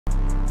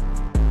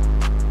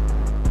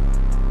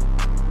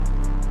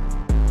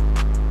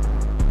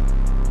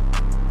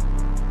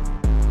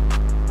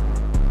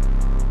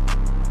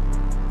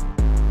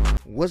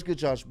What's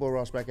good, y'all? It's your boy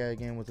Ross back at it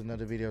again with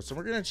another video. So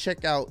we're gonna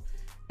check out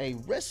a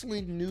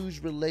wrestling news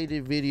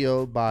related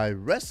video by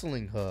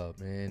Wrestling Hub,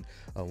 and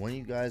one of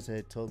you guys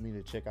had told me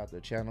to check out the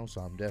channel,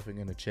 so I'm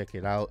definitely gonna check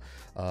it out.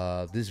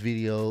 This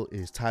video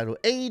is titled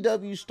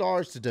AEW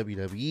Stars to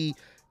WWE.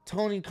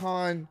 Tony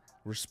Khan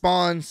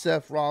responds,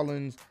 Seth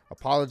Rollins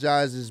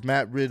apologizes,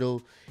 Matt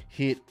Riddle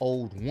hit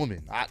old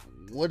woman.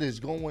 What is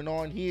going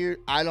on here?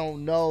 I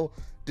don't know.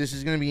 This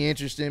is going to be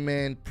interesting,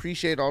 man.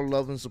 Appreciate all the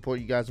love and support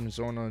you guys have been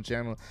showing on the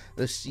channel.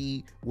 Let's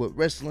see what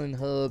Wrestling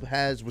Hub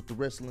has with the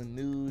wrestling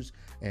news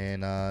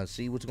and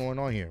see what's going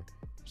on here.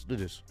 Let's do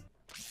this.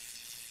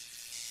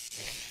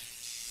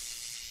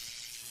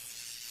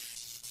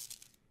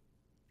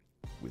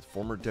 With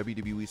former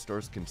WWE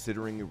stars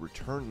considering a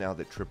return now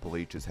that Triple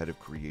H is head of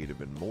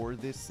creative and more,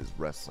 this is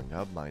Wrestling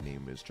Hub. My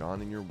name is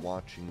John and you're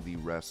watching the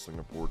Wrestling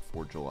Report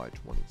for July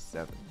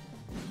 27th.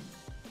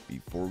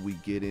 Before we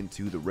get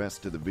into the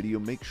rest of the video,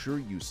 make sure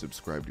you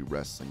subscribe to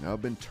Wrestling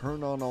Hub and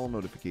turn on all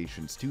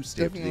notifications to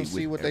stay up to date with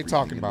see what they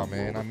talking about,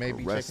 man. I may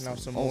be checking out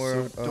some more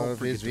of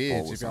his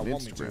vids if y'all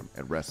want me to. Instagram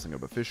at Wrestling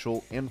Hub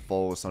Official and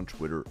follow us on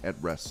Twitter at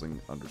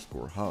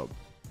Wrestling_Hub.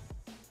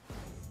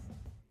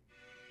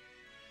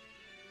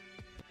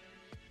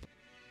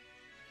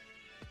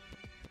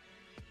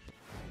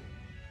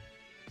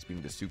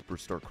 Speaking to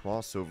Superstar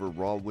crossover,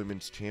 Raw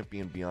Women's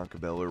Champion Bianca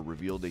Belair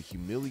revealed a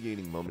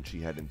humiliating moment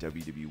she had in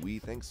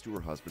WWE thanks to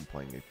her husband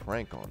playing a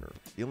prank on her.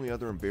 The only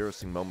other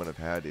embarrassing moment I've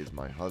had is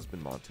my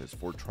husband Montez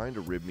Ford trying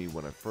to rib me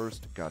when I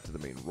first got to the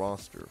main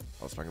roster.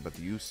 I was talking about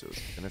the Usos,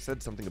 and I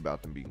said something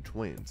about them being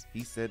twins.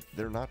 He said,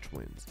 "They're not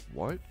twins."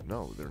 What?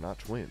 No, they're not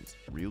twins.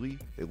 Really?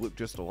 They look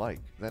just alike.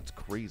 That's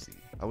crazy.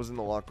 I was in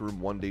the locker room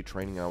one day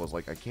training and I was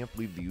like, I can't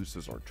believe the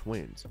Usos are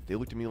twins. They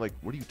looked at me like,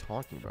 what are you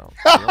talking about?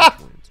 They are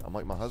twins. I'm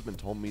like, my husband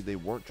told me they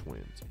weren't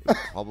twins. It was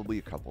probably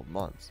a couple of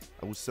months.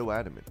 I was so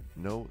adamant.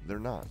 No, they're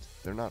not.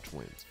 They're not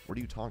twins. What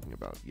are you talking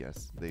about?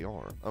 Yes, they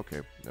are.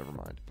 Okay, never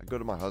mind. I go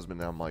to my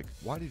husband and I'm like,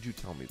 why did you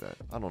tell me that?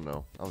 I don't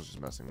know. I was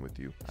just messing with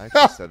you. I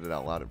actually said it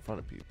out loud in front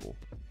of people.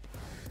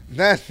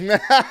 That's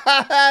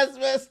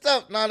messed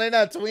up. No, they're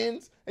not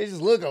twins. They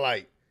just look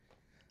alike.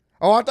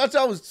 Oh, I thought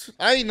y'all was...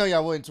 I didn't know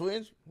y'all weren't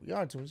twins. We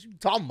are twins. What you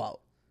talking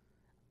about?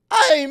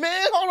 Hey,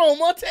 man. Hold on,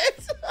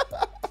 Montez.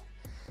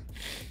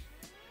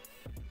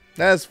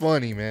 That's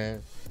funny,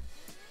 man.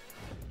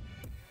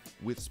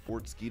 With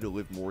Sportskeeda,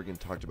 Liv Morgan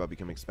talked about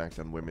becoming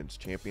SmackDown Women's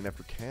Champion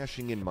after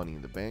cashing in Money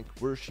in the Bank,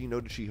 where she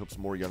noted she hopes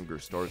more younger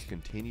stars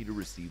continue to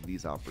receive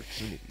these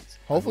opportunities.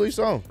 Hopefully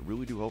so. I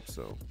really do hope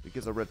so,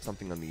 because I read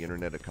something on the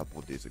internet a couple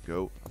of days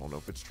ago. I don't know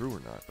if it's true or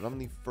not, but I'm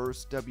the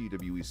first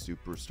WWE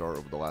superstar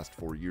over the last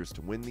 4 years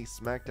to win the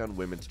SmackDown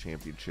Women's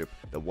Championship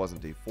that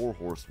wasn't a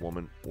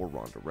 4-horsewoman or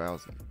Ronda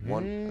Rousey.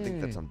 I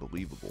think that's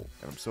unbelievable,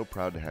 and I'm so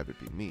proud to have it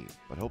be me,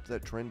 but hope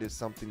that trend is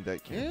something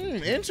that can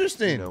continue.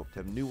 Interesting. You know, to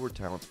have newer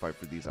talents fight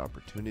for these opportunities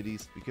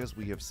because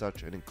we have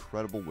such an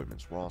incredible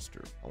women's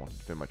roster. I want to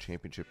defend my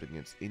championship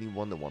against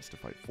anyone that wants to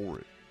fight for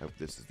it. I hope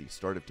this is the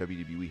start of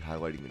WWE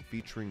highlighting and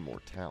featuring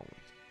more talent.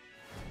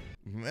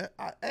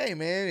 Hey,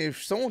 man,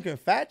 if someone can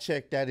fact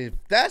check that, if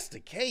that's the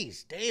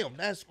case, damn,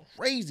 that's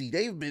crazy.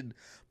 They've been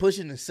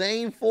pushing the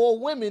same 4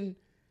 women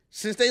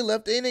since they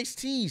left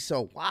NXT.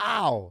 So,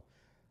 wow.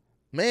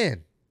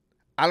 Man,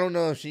 I don't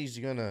know if she's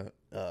going to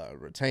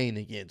retain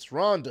against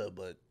Ronda,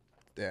 but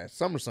that's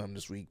SummerSlam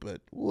this week,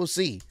 but we'll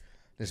see.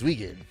 This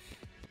weekend.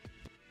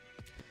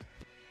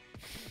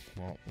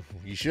 Well,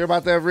 you sure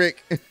about that,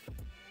 Rick?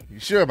 You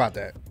sure about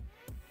that?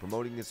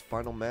 Promoting his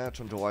final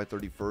match on July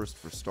 31st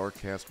for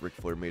StarCast, Ric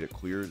Flair made it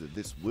clear that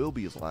this will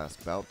be his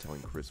last bout,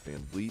 telling Chris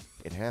Van Vliet,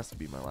 "It has to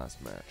be my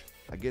last match."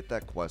 I get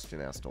that question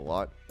asked a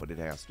lot, but it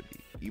has to be.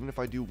 Even if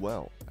I do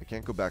well, I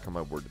can't go back on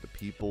my word to the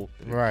people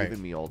that have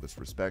given me all this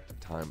respect,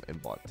 time, and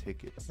bought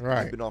tickets.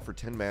 I've been offered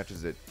 10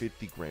 matches at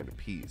 50 grand a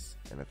piece,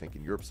 and I think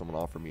in Europe someone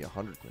offered me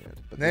 100 grand.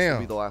 But this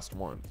will be the last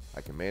one.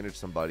 I can manage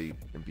somebody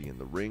and be in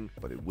the ring,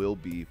 but it will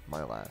be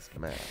my last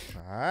match.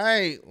 All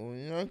right.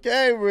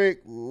 Okay,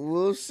 Rick.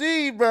 We'll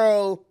see,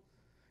 bro.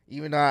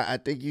 Even though I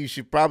think you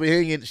should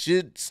probably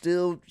should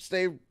still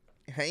stay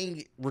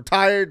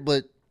retired,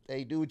 but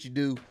hey, do what you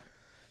do.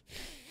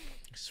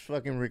 It's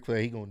fucking Ric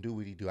Flair. He gonna do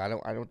what he do. I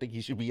don't think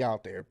he should be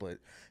out there, but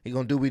he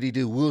gonna do what he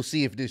do. We'll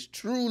see if this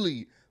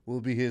truly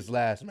will be his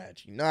last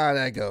match. You know how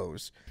that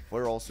goes.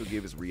 Flair also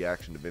gave his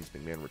reaction to Vince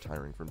McMahon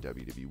retiring from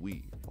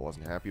WWE. I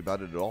wasn't happy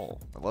about it at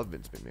all. I love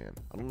Vince McMahon.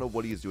 I don't know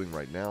what he is doing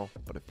right now,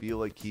 but I feel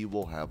like he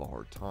will have a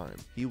hard time.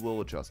 He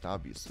will adjust,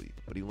 obviously,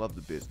 but he loved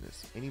the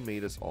business, and he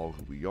made us all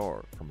who we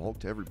are, from Hulk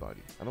to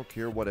everybody. I don't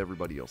care what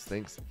everybody else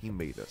thinks, he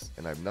made us,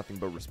 and I have nothing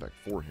but respect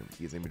for him.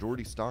 He is a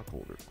majority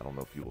stockholder. I don't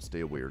know if he will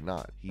stay away or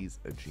not. He's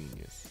a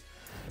genius.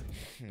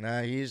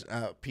 Nah,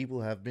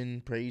 people have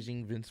been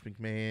praising Vince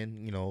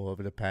McMahon, you know,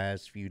 over the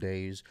past few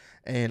days,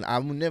 and I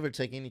will never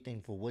take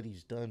anything for what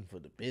he's done for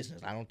the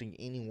business. I don't think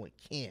anyone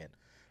can,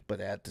 but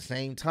at the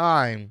same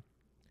time,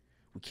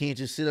 we can't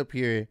just sit up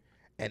here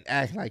and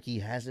act like he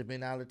hasn't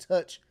been out of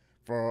touch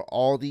for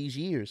all these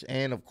years.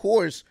 And of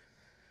course,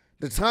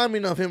 the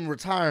timing of him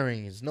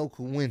retiring is no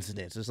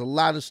coincidence. There's a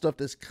lot of stuff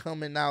that's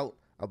coming out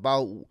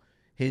about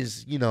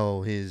his,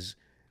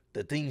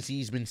 the things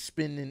he's been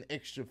spending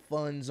extra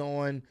funds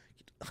on,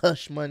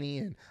 hush money,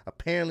 and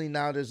apparently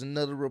now there's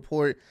another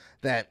report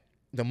that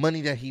the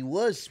money that he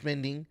was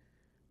spending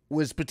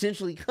was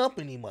potentially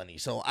company money.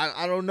 So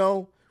I don't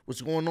know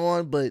what's going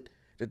on, but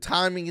the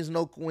timing is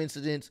no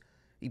coincidence.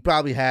 He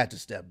probably had to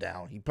step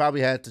down. He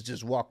probably had to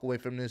just walk away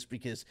from this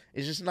because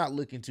it's just not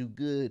looking too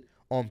good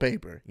on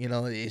paper.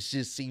 It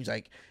just seems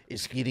like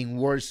it's getting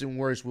worse and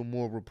worse with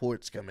more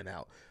reports coming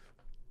out.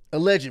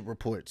 Alleged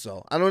reports.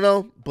 So I don't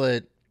know,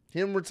 but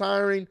him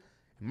retiring,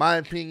 in my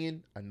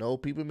opinion, I know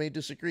people may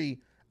disagree.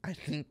 I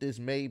think this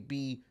may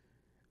be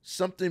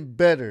something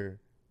better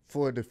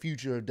for the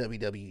future of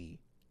WWE.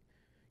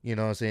 You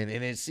know what I'm saying?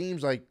 And it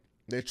seems like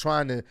they're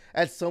trying to,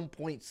 at some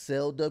point,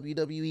 sell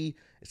WWE.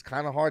 It's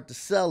kind of hard to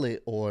sell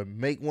it or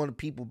make one of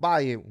people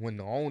buy it when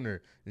the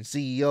owner and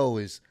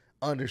CEO is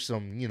under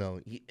some,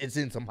 it's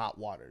in some hot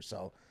water.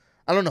 So,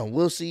 I don't know.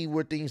 We'll see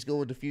where things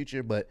go in the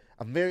future, but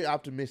I'm very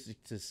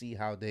optimistic to see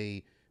how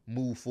they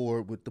move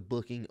forward with the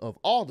booking of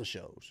all the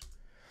shows.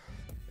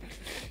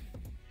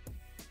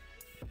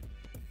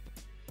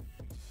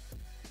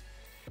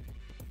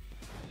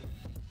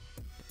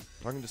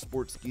 Talking to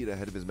Sports Skeet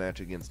ahead of his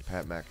match against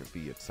Pat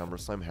McAfee at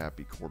SummerSlam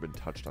Happy, Corbin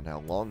touched on how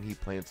long he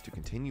plans to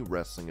continue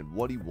wrestling and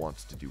what he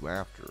wants to do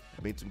after.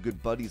 I made some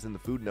good buddies in the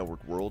Food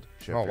Network world.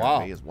 Chef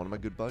Aaron May is one of my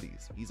good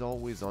buddies. He's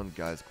always on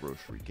Guys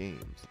Grocery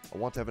Games. I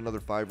want to have another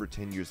 5 or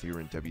 10 years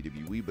here in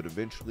WWE, but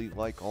eventually,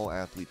 like all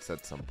athletes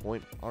at some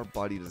point, our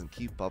body doesn't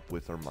keep up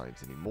with our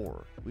minds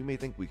anymore. We may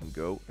think we can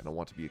go, and I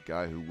want to be a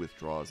guy who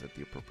withdraws at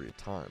the appropriate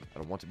time. I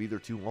don't want to be there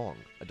too long.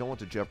 I don't want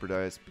to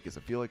jeopardize because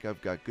I feel like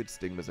I've got good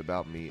stigmas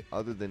about me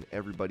other than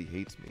everybody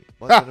hates me,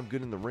 but that I'm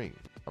good in the ring.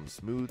 I'm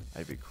smooth, I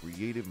have a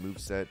creative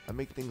moveset, I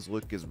make things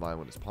look as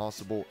violent as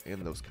possible,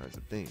 and those kinds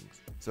of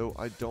things. So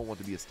I don't want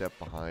to be a step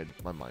behind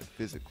my mind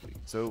physically.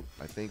 So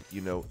I think,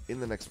 in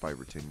the next 5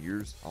 or 10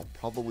 years, I'll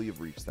probably have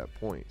reached that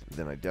point.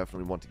 Then I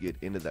definitely want to get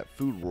into that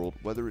food world,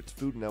 whether it's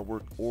Food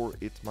Network or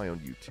it's my own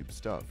YouTube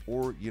stuff.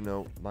 Or,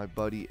 my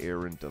buddy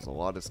Aaron does a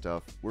lot of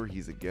stuff where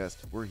he's a guest,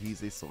 where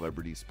he's a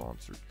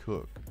celebrity-sponsored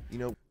cook.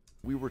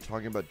 We were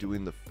talking about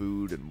doing the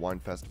food and wine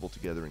festival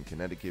together in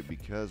Connecticut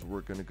because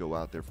we're going to go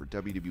out there for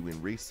WWE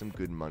and raise some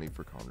good money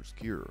for Connor's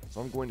cure.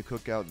 So I'm going to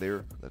cook out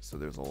there. So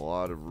there's a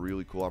lot of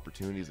really cool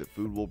opportunities that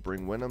food will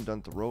bring when I'm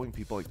done throwing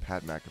people like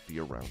Pat McAfee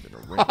around in a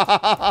ring.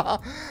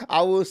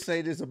 I will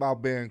say this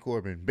about Baron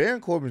Corbin.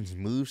 Baron Corbin's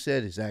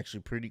moveset is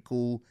actually pretty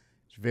cool.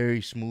 It's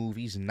very smooth.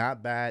 He's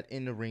not bad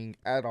in the ring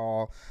at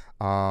all.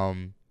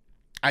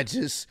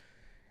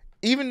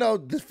 Even though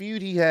the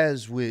feud he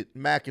has with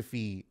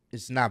McAfee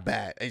is not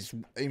bad, it's,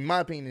 in my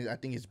opinion, I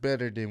think it's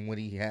better than what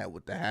he had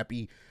with the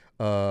Happy,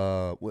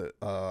 with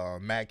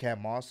Madcap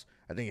Moss.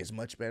 I think it's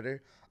much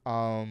better.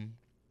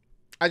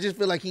 I just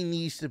feel like he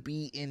needs to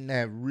be in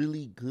that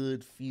really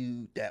good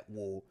feud that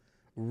will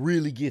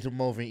really get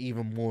him over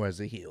even more as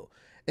a heel.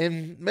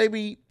 And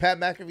maybe Pat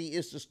McAfee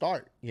is the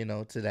start,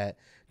 to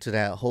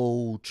that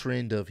whole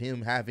trend of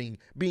him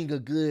being a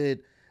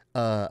good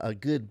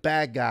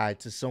bad guy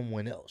to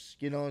someone else.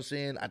 You know what I'm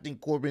saying? I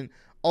think Corbin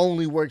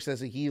only works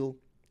as a heel.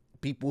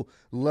 People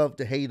love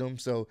to hate him.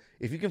 So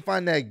if you can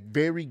find that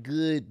very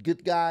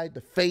good guy, the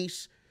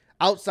face,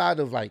 outside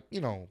of Pat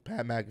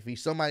McAfee,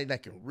 somebody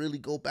that can really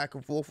go back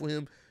and forth with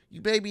him,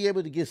 you may be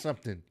able to get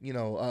something,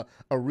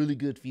 a really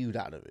good feud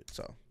out of it.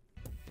 So,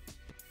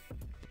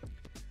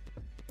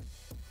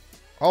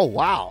 oh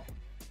wow.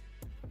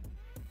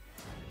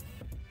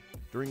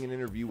 During an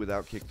interview with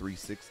Outkick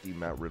 360,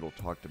 Matt Riddle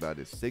talked about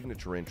his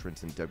signature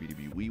entrance in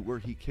WWE where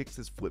he kicks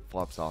his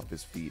flip-flops off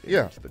his feet and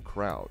into the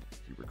crowd.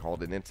 He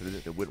recalled an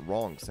incident that went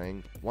wrong,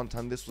 saying, "One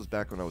time, this was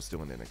back when I was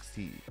still in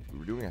NXT. We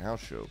were doing a house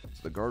show,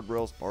 so the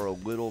guardrails are a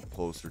little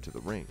closer to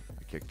the ring.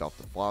 I kicked off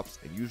the flops,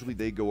 and usually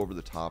they go over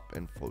the top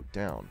and float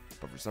down.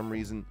 But for some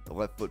reason, the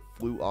left foot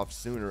flew off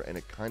sooner and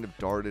it kind of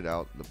darted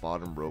out the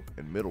bottom rope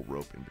and middle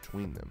rope in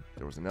between them.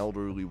 There was an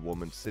elderly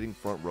woman sitting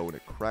front row and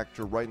it cracked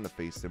her right in the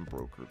face and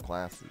broke her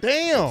glasses.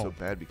 Damn! It was so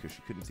bad because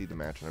she couldn't see the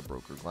match and I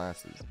broke her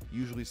glasses.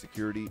 Usually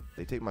security,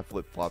 they take my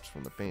flip-flops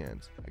from the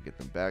fans. I get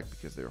them back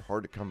because they're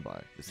hard to come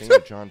by. The same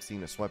with John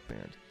Cena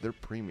sweatband. They're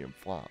premium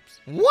flops.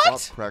 What?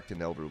 Flop cracked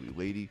an elderly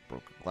lady,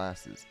 broke her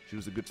glasses. She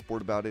was a good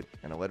sport about it,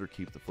 and I let her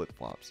keep the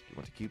flip-flops. You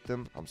want to keep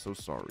them? I'm so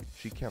sorry.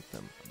 She kept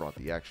them. I brought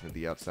the action to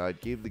the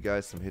outside, gave the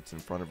guys some hits in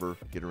front of her,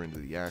 get her into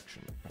the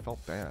action. I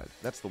felt bad.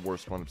 That's the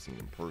worst one I've seen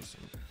in person."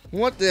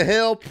 What the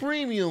hell?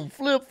 Premium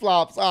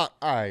flip-flops? All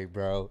right,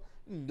 bro.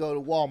 You can go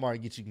to Walmart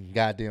and get you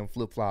goddamn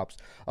flip-flops.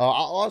 I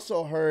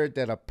also heard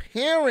that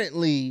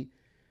apparently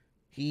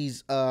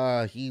he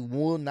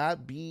will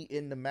not be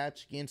in the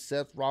match against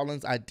Seth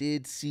Rollins. I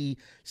did see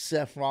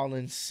Seth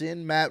Rollins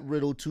send Matt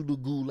Riddle to the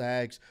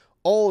gulags.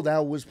 Oh,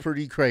 that was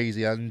pretty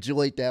crazy. I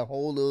enjoyed that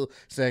whole little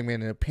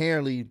segment. And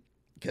apparently,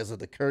 because of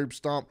the curb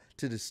stomp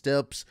to the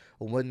steps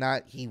or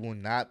whatnot, he will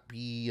not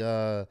be,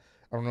 I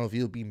don't know if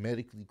he'll be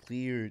medically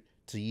cleared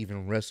to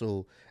even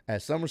wrestle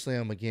at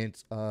SummerSlam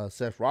against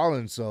Seth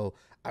Rollins. So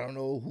I don't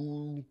know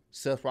who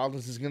Seth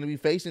Rollins is going to be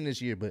facing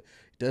this year, but it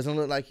doesn't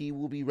look like he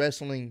will be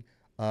wrestling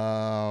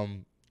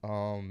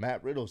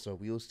Matt Riddle. So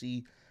we'll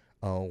see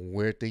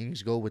where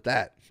things go with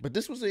that. But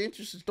this was an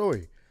interesting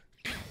story.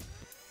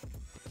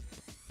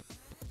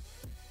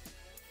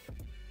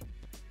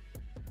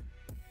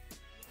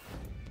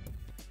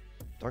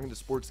 Talking to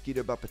Sportskeeda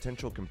about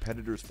potential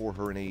competitors for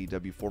her in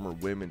AEW, former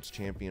women's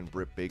champion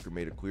Britt Baker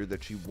made it clear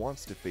that she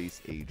wants to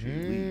face AJ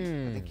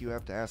Lee. I think you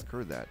have to ask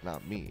her that,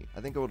 not me. I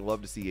think I would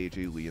love to see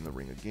AJ Lee in the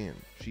ring again.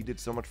 She did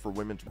so much for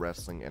women's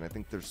wrestling, and I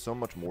think there's so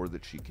much more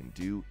that she can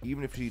do,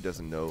 even if she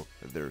doesn't know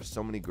that there are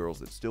so many girls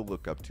that still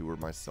look up to her,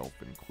 myself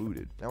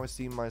included. Now I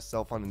see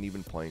myself on an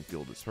even playing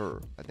field as her.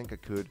 I think I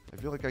could. I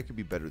feel like I could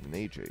be better than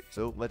AJ.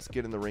 So let's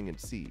get in the ring and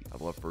see.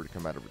 I'd love for her to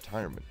come out of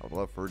retirement. I'd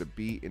love for her to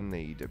be in an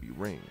AEW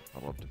ring.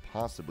 I'd love to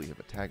possibly have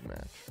a tag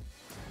match.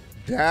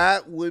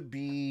 That would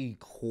be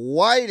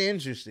quite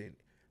interesting.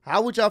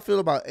 How would y'all feel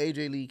about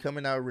AJ Lee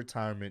coming out of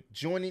retirement,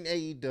 joining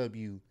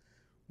AEW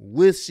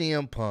with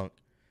CM Punk,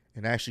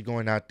 and actually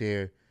going out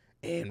there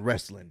and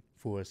wrestling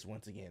for us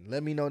once again?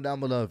 Let me know down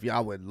below if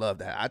y'all would love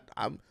that.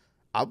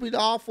 I'll be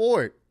all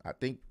for it. I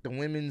think the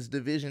women's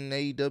division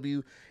in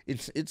AEW,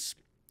 it's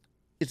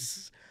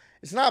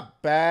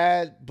not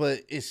bad,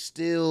 but it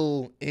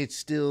still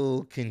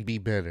can be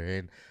better,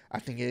 and I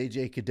think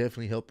AJ could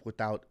definitely help with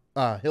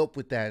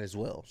that as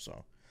well.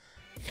 So,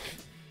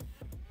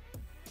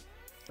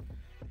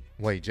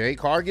 wait, Jade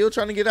Cargill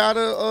trying to get out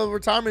of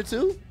retirement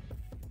too?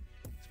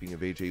 Speaking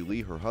of AJ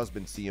Lee, her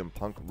husband CM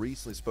Punk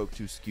recently spoke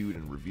to Skewed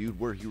and Reviewed,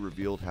 where he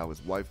revealed how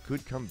his wife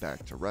could come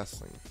back to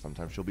wrestling.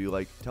 Sometimes she'll be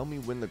like, tell me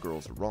when the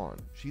girls are on.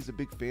 She's a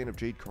big fan of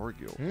Jade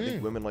Cargill. I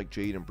think women like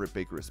Jade and Britt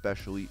Baker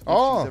especially, if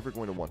she's ever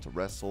going to want to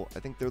wrestle,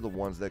 I think they're the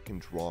ones that can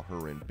draw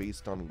her in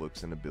based on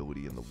looks and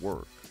ability in the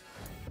work.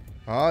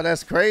 Oh,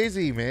 that's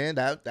crazy, man.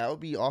 That would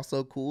be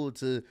also cool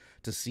to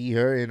see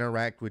her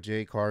interact with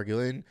Jade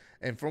Cargill.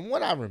 And from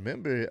what I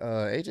remember,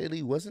 AJ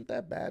Lee wasn't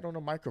that bad on the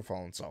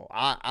microphone. So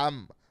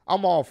I'm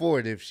all for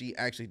it if she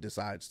actually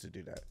decides to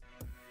do that.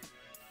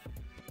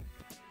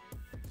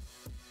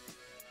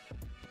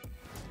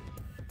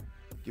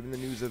 Given the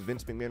news of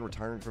Vince McMahon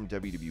retiring from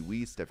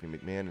WWE, Stephanie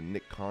McMahon and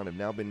Nick Khan have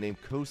now been named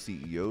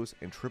co-CEOs,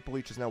 and Triple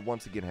H is now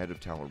once again head of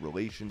talent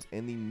relations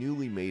and the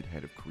newly made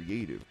head of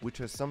creative, which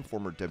has some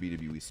former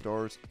WWE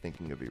stars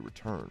thinking of a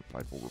return.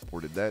 Fightful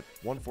reported that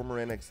one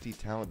former NXT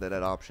talent that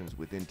had options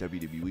within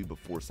WWE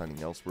before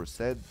signing elsewhere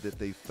said that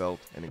they felt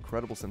an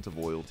incredible sense of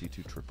loyalty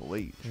to Triple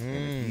H,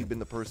 and if he'd been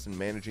the person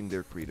managing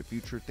their creative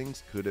future,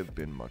 things could have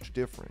been much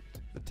different.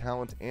 The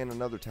talent and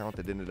another talent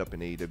that ended up in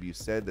AEW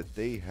said that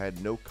they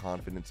had no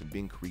confidence in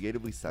being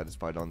creatively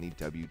satisfied on the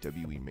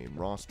WWE main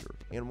roster.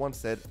 And one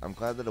said, I'm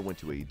glad that I went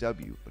to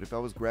AEW, but if I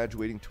was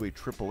graduating to a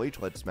Triple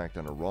H-led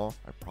SmackDown or Raw,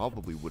 I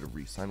probably would have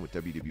re-signed with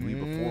WWE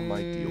before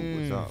my deal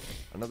was up.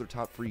 Another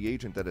top free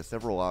agent that has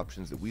several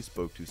options that we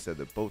spoke to said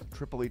that both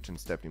Triple H and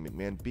Stephanie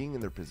McMahon being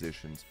in their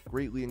positions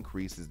greatly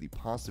increases the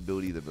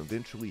possibility of them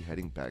eventually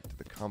heading back to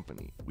the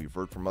company. We've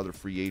heard from other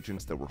free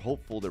agents that were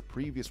hopeful their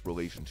previous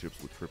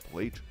relationships with Triple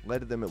H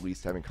led to them at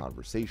least having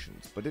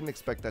conversations, but didn't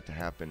expect that to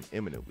happen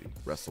imminently.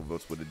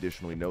 WrestleVotes would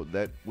additionally note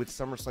that with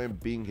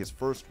SummerSlam being his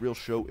first real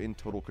show in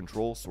Total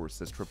Control, source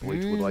says Triple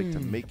H would like to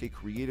make a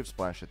creative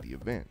splash at the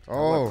event.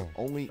 However,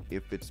 only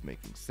if it's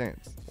making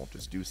sense. Won't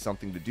just do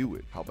something to do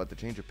it. How about the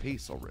change of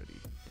pace already?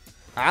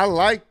 I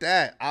like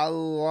that. I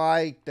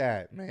like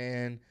that,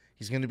 man.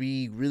 He's going to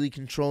be really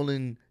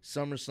controlling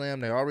SummerSlam.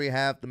 They already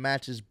have the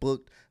matches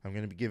booked. I'm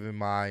going to be giving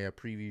my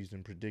previews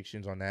and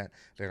predictions on that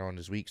later on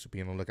this week, so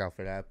be on the lookout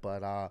for that.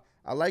 But I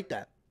like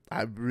that.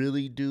 I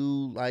really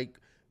do like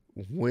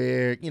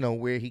where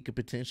he could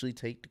potentially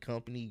take the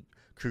company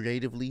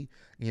creatively,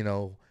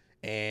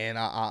 and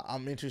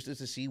I'm interested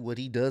to see what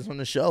he does on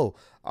the show.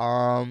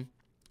 And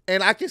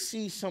I can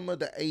see some of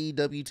the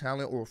AEW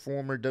talent or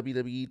former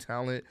WWE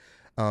talent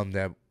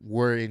that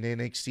were in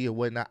NXT or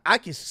whatnot. I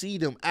can see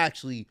them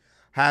actually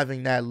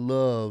having that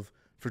love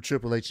for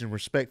Triple H and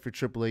respect for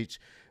Triple H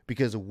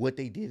because of what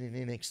they did in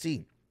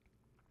NXT.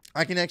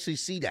 I can actually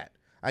see that.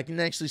 I can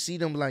actually see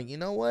them like, you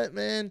know what,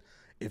 man?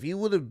 If you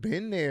would have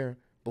been there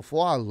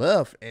before I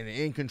left and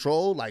in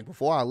control, like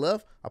before I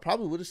left, I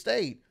probably would have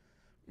stayed.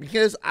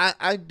 Because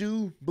I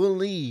do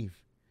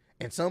believe,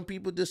 and some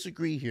people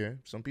disagree here.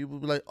 Some people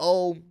be like,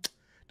 oh,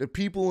 the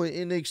people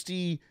in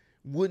NXT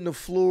wouldn't have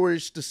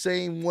flourished the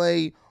same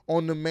way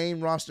on the main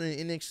roster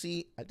in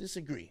NXT. I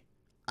disagree.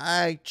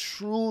 I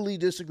truly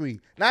disagree.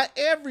 Not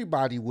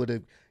everybody would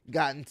have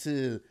gotten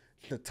to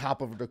the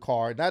top of the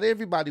card. Not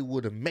everybody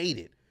would have made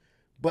it.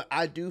 But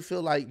I do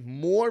feel like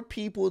more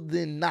people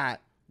than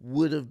not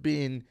would have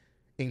been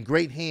in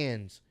great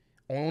hands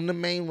on the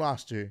main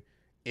roster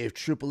if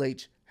Triple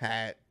H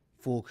had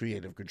full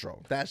creative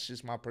control. That's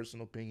just my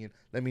personal opinion.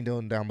 Let me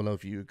know down below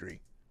if you agree.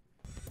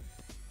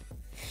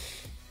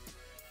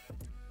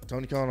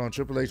 Tony Khan on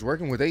Triple H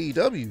working with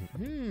AEW.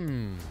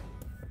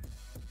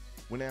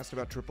 When asked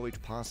about Triple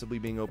H possibly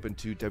being open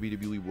to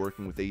WWE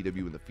working with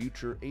AEW in the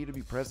future,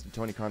 AEW President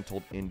Tony Khan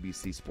told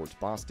NBC Sports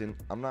Boston,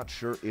 "I'm not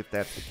sure if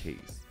that's the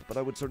case, but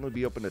I would certainly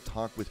be open to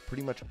talk with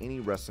pretty much any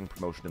wrestling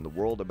promotion in the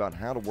world about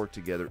how to work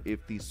together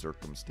if these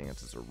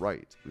circumstances are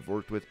right. We've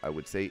worked with, I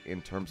would say,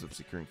 in terms of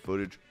securing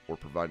footage or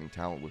providing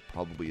talent with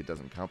probably a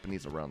dozen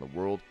companies around the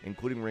world,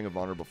 including Ring of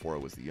Honor before I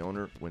was the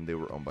owner when they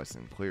were owned by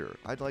Sinclair.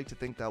 I'd like to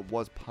think that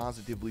was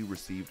positively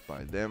received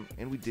by them,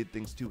 and we did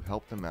things to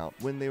help them out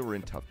when they were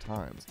in tough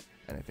times.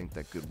 And I think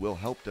that goodwill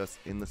helped us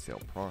in the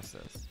sale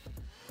process."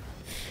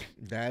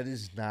 That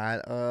is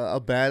not a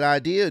bad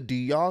idea. Do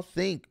y'all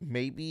think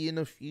maybe in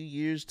a few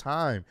years'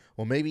 time,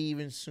 or maybe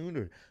even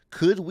sooner,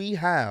 could we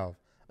have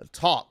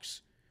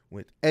talks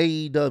with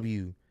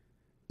AEW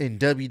and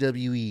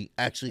WWE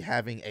actually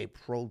having a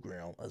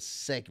program, a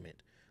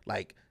segment,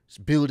 like it's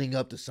building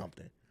up to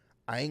something?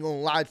 I ain't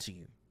gonna lie to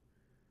you.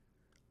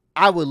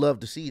 I would love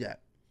to see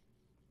that.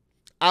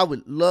 I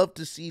would love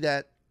to see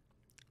that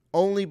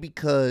only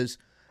because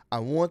I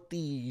want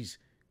these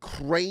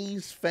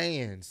crazed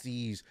fans,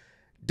 these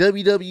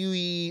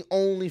WWE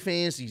only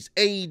fans, these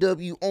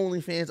AEW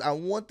only fans, I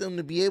want them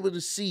to be able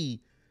to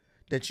see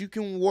that you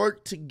can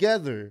work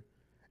together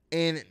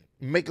and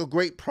make a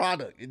great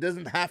product. It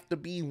doesn't have to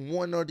be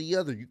one or the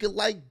other. You can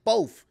like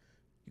both.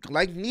 You can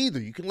like neither.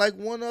 You can like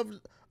one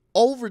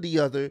over the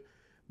other,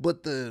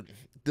 but the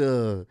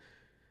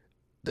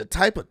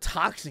type of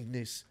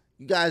toxicness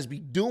you guys be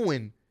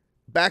doing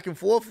back and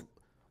forth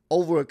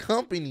over a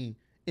company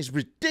is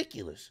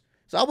ridiculous.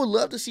 So I would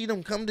love to see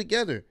them come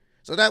together.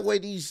 So that way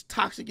these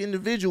toxic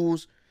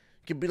individuals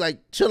can be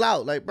like, chill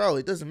out. Like, bro,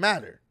 it doesn't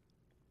matter.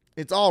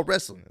 It's all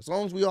wrestling. As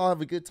long as we all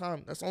have a good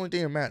time, that's the only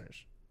thing that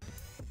matters.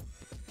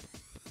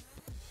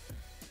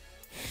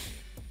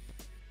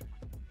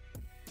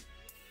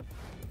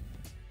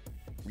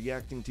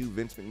 Reacting to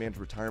Vince McMahon's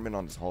retirement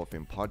on his Hall of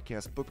Fame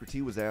podcast, Booker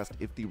T was asked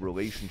if the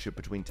relationship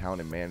between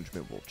talent and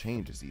management will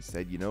change, as he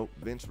said,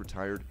 Vince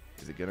retired.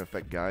 Is it going to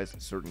affect guys,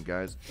 certain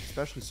guys,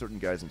 especially certain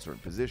guys in certain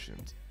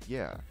positions?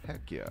 Yeah,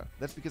 heck yeah.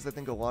 That's because I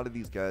think a lot of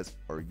these guys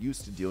are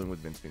used to dealing with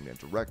Vince McMahon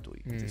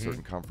directly. It's a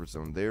certain comfort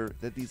zone there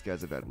that these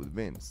guys have had with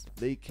Vince.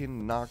 They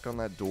can knock on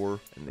that door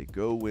and they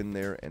go in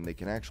there and they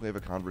can actually have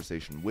a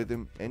conversation with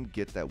him and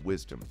get that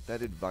wisdom,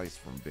 that advice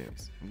from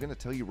Vince. I'm going to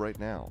tell you right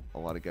now, a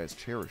lot of guys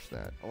cherish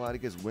that. A lot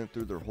of guys went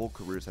through their whole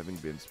careers having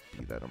Vince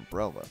be that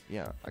umbrella.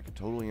 Yeah, I can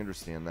totally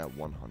understand that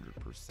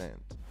 100%.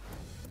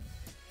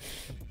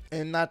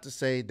 And not to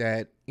say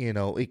that,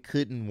 it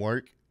couldn't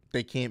work.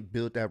 They can't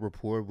build that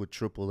rapport with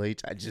Triple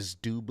H. I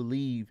just do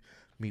believe,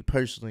 me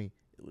personally,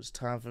 it was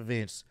time for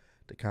Vince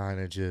to kind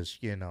of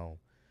just,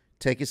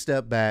 take a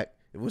step back.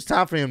 It was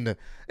time for him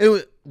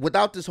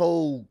without this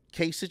whole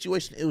case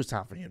situation, it was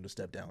time for him to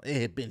step down.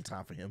 It had been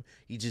time for him.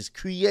 He just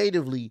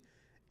creatively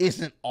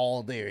isn't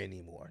all there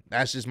anymore.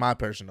 That's just my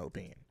personal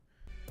opinion.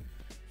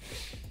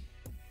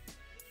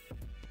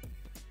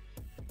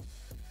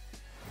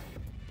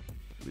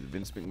 With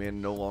Vince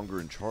McMahon no longer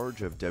in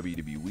charge of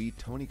WWE,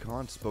 Tony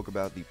Khan spoke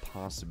about the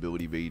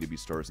possibility of AEW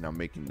stars now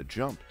making the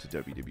jump to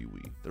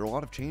WWE. There are a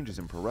lot of changes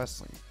in pro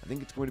wrestling. I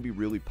think it's going to be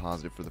really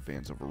positive for the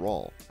fans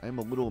overall. I am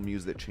a little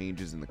amused that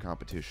changes in the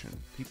competition.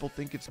 People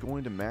think it's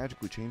going to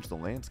magically change the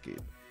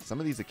landscape. Some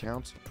of these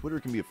accounts, Twitter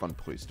can be a fun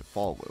place to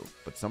follow,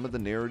 but some of the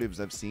narratives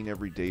I've seen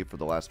every day for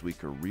the last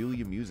week are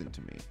really amusing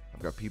to me.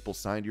 I've got people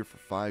signed here for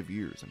 5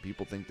 years, and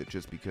people think that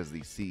just because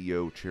the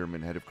CEO,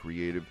 chairman, head of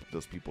creative,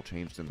 those people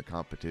changed in the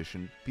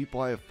competition, people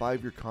I have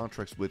 5-year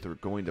contracts with are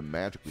going to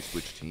magically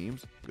switch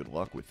teams. Good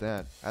luck with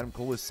that. Adam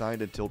Cole is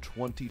signed until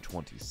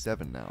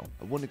 2027 now.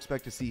 I wouldn't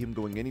expect to see him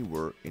going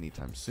anywhere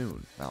anytime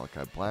soon.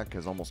 Malachi Black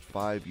has almost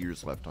 5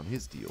 years left on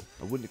his deal.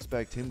 I wouldn't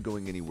expect him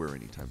going anywhere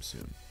anytime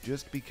soon.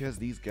 Just because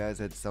these guys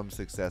had some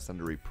success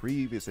under a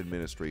previous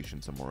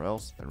administration somewhere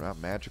else, they're not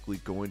magically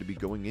going to be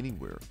going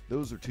anywhere.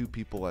 Those are two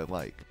people I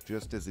like,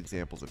 just as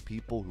examples of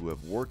people who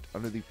have worked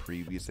under the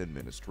previous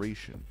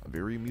administration. I'm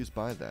very amused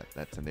by that.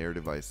 That's a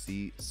narrative I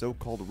see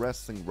so-called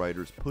wrestling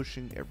writers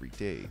pushing every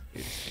day.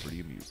 It's pretty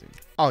amusing.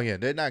 Oh yeah,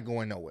 they're not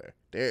going nowhere.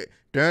 They're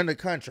under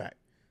contract.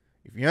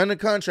 If you're under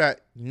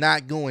contract,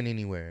 not going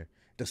anywhere.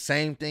 The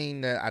same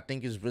thing that I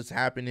think is what's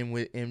happening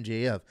with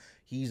MJF.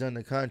 He's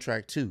under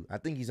contract too. I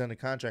think he's under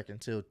contract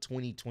until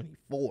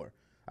 2024.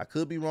 I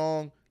could be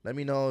wrong. Let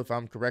me know if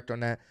I'm correct on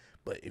that.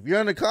 But if you're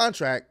under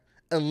contract,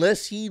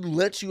 unless he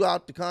lets you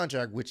out the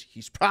contract, which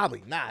he's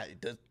probably not,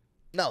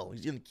 no,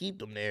 he's going to keep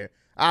them there,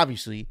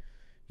 obviously,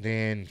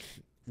 then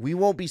we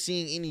won't be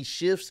seeing any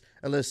shifts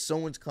unless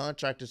someone's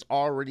contract is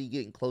already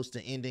getting close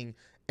to ending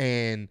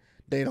and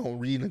they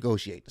don't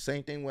renegotiate. The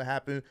same thing will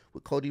happen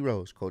with Cody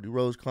Rhodes. Cody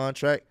Rhodes'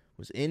 contract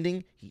was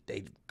ending.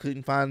 They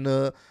couldn't find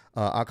a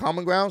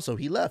common ground, so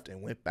he left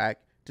and went back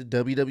to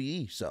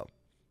WWE. So,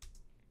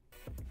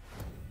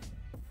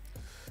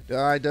 all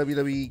right,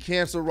 WWE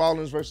cancel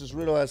Rollins versus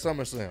Riddle at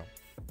SummerSlam.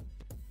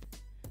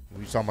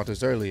 We were talking about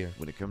this earlier.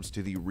 When it comes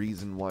to the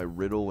reason why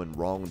Riddle and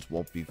Rollins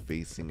won't be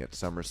facing at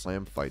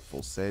SummerSlam,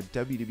 Fightful said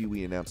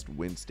WWE announced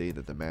Wednesday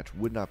that the match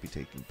would not be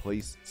taking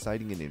place,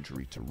 citing an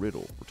injury to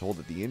Riddle. We're told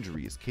that the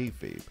injury is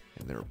kayfabe,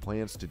 and there are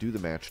plans to do the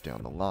match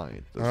down the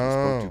line. Those who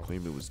spoke to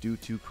claimed it was due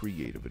to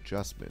creative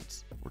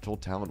adjustments. We're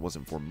told talent was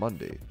informed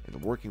Monday, and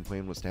the working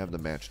plan was to have the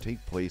match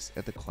take place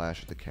at the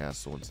Clash at the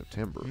Castle in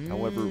September.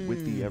 However,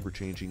 with the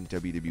ever-changing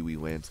WWE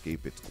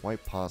landscape, it's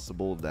quite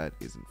possible that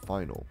isn't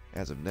final.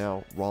 As of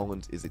now,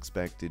 Rollins is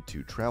expected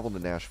to travel to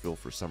Nashville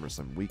for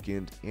SummerSlam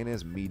weekend and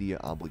has media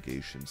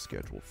obligations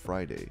scheduled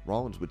Friday.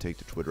 Rollins would take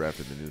to Twitter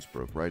after the news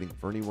broke, writing,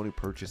 "For anyone who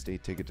purchased a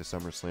ticket to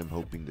SummerSlam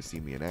hoping to see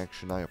me in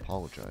action, I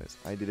apologize.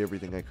 I did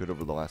everything I could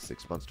over the last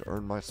 6 months to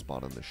earn my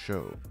spot on the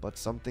show, but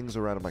some things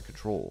are out of my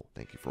control.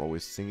 Thank you for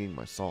always singing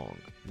my song.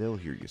 They'll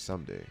hear you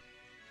someday."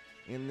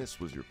 And this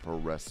was your pro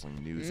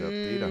wrestling news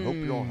update. I hope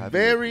you all have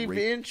very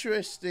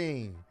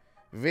interesting.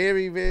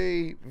 Very,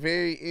 very,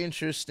 very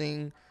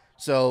interesting.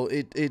 So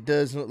it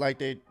does look like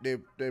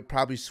they're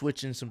probably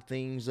switching some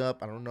things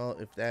up. I don't know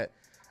if that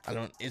I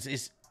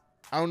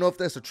don't know if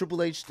that's a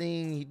Triple H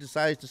thing. He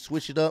decides to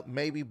switch it up,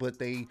 maybe, but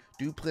they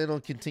do plan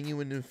on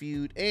continuing the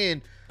feud.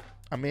 And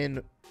I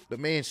mean, the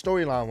man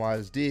storyline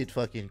wise did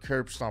fucking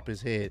curb stomp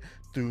his head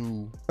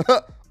through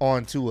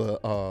onto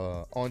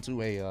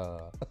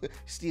a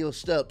steel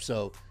step.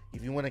 So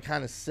if you want to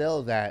kind of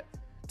sell that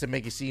to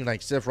make it seem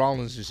like Seth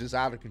Rollins is just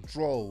out of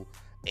control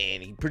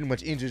and he pretty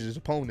much injured his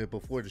opponent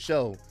before the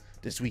show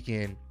this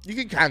weekend, you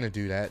can kind of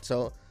do that.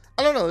 So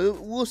I don't know.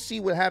 We'll see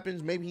what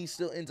happens. Maybe he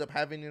still ends up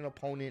having an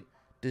opponent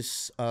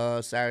this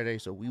Saturday,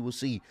 so we will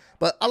see.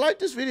 But I like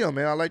this video,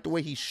 man. I like the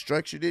way he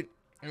structured it,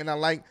 and I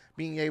like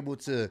being able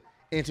to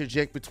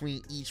interject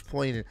between each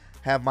point and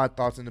have my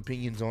thoughts and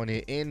opinions on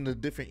it, and the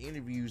different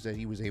interviews that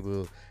he was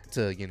able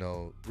to, you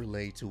know,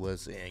 relay to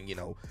us, and, you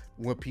know,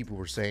 what people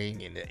were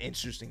saying and the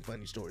interesting,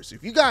 funny stories. So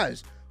if you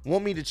guys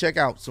want me to check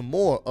out some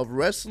more of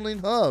Wrestling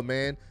Hub,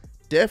 man,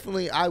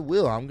 definitely I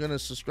will. I'm gonna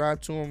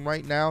subscribe to him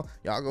right now.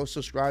 Y'all go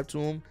subscribe to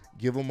him,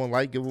 give him a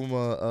like, give him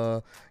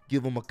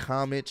a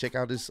comment, check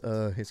out his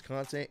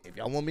content. If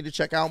y'all want me to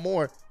check out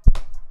more,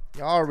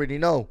 y'all already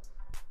know,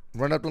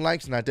 run up the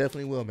likes, and I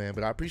definitely will, man.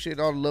 But I appreciate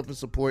all the love and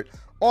support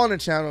on the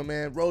channel,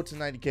 man. Road to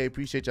 90K.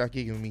 Appreciate y'all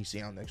kicking with me. See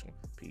y'all next one.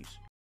 Peace.